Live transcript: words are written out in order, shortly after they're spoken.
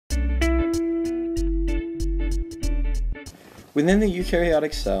Within the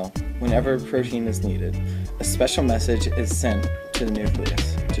eukaryotic cell, whenever a protein is needed, a special message is sent to the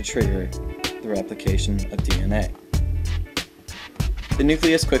nucleus to trigger the replication of DNA. The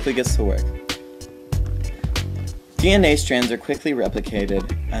nucleus quickly gets to work. DNA strands are quickly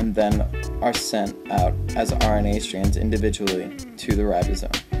replicated and then are sent out as RNA strands individually to the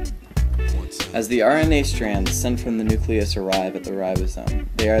ribosome. As the RNA strands sent from the nucleus arrive at the ribosome,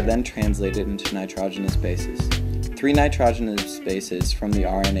 they are then translated into nitrogenous bases. 3 nitrogenous bases from the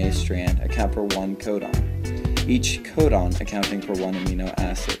RNA strand account for 1 codon, each codon accounting for 1 amino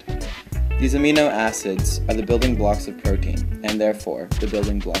acid. These amino acids are the building blocks of protein, and therefore the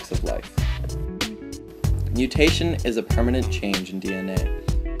building blocks of life. Mutation is a permanent change in DNA,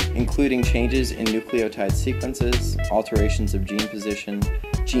 including changes in nucleotide sequences, alterations of gene position,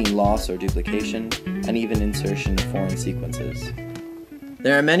 gene loss or duplication, and even insertion of foreign sequences.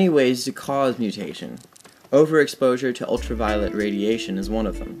 There are many ways to cause mutation. Overexposure to ultraviolet radiation is one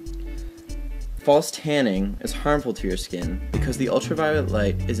of them. False tanning is harmful to your skin because the ultraviolet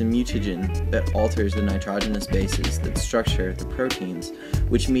light is a mutagen that alters the nitrogenous bases that structure the proteins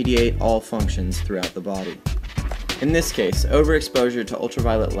which mediate all functions throughout the body. In this case, overexposure to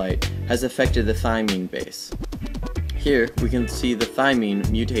ultraviolet light has affected the thymine base. Here we can see the thymine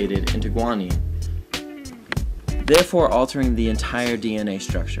mutated into guanine, therefore altering the entire DNA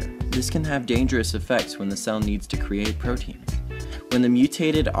structure. This can have dangerous effects when the cell needs to create proteins. When the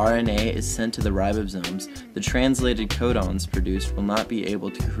mutated RNA is sent to the ribosomes, the translated codons produced will not be able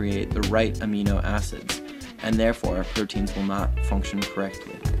to create the right amino acids, and therefore proteins will not function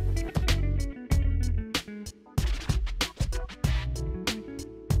correctly.